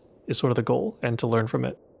is sort of the goal, and to learn from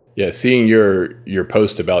it. Yeah, seeing your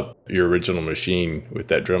post about your original machine with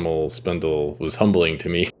that Dremel spindle was humbling to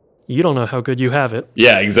me. You don't know how good you have it.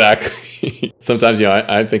 Yeah, exactly. Sometimes,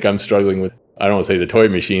 I think I'm struggling with, I don't want to say the toy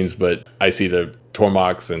machines, but I see the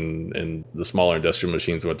Tormachs and the smaller industrial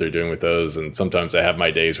machines and what they're doing with those. And sometimes I have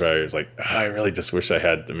my days where I was like, I really just wish I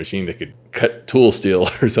had a machine that could cut tool steel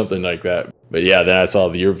or something like that. But yeah, then I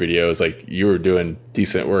saw your videos, like you were doing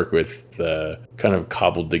decent work with the kind of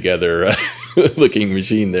cobbled together looking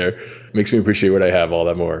machine there. Makes me appreciate what I have all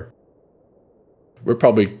that more. We're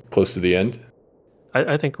probably close to the end.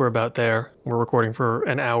 I think we're about there. We're recording for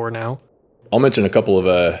an hour now. I'll mention a couple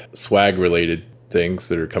of swag-related things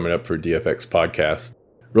that are coming up for DFX podcast.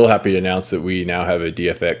 Real happy to announce that we now have a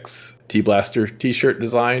DFX T-Blaster t-shirt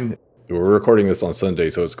design. We're recording this on Sunday,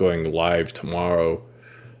 so it's going live tomorrow,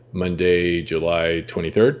 Monday, July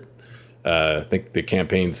 23rd. I think the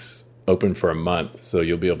campaign's open for a month, so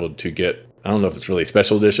you'll be able to get, I don't know if it's really a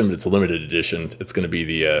special edition, but it's a limited edition. It's going to be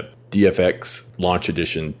the DFX Launch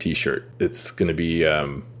Edition t-shirt. It's going to be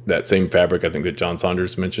that same fabric, I think, that John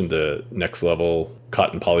Saunders mentioned, the Next Level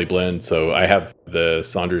cotton poly blend. So I have the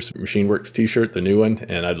Saunders Machine Works t-shirt, the new one,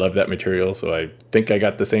 and I love that material. So I think I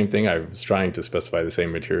got the same thing. I was trying to specify the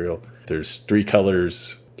same material. There's 3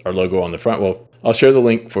 colors, our logo on the front. Well, I'll share the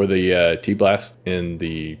link for the T-Blast in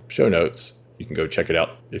the show notes. You can go check it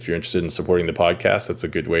out. If you're interested in supporting the podcast, that's a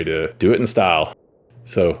good way to do it in style.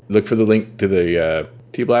 So look for the link to the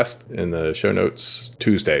T-Blast in the show notes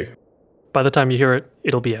Tuesday. By the time you hear it,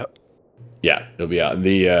 it'll be out. Yeah, it'll be out.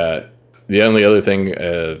 The only other thing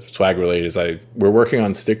swag related is we're working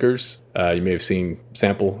on stickers. You may have seen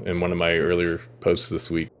sample in one of my earlier posts this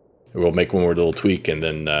week. We'll make one more little tweak, and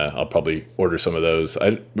then I'll probably order some of those.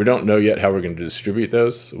 We don't know yet how we're going to distribute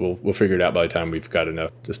those. We'll figure it out by the time we've got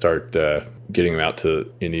enough to start getting them out to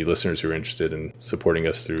any listeners who are interested in supporting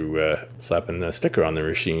us through slapping a sticker on their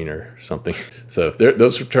machine or something. So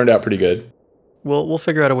those turned out pretty good. We'll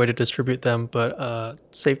figure out a way to distribute them, but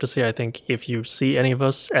safe to say, I think if you see any of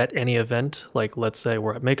us at any event, like let's say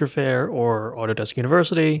we're at Maker Faire or Autodesk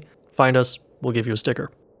University, find us, we'll give you a sticker.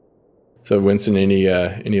 So Winston,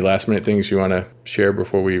 any last minute things you want to share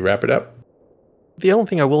before we wrap it up? The only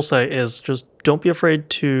thing I will say is just don't be afraid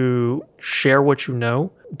to share what you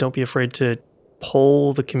know. Don't be afraid to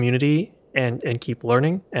poll the community and keep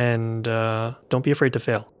learning, and don't be afraid to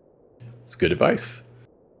fail. It's good advice.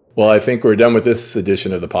 Well, I think we're done with this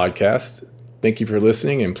edition of the podcast. Thank you for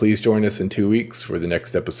listening, and please join us in 2 weeks for the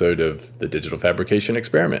next episode of the Digital Fabrication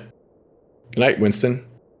Experiment. Good night, Winston.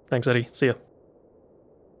 Thanks, Eddie. See ya.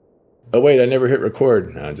 Oh, wait, I never hit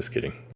record. No, I'm just kidding.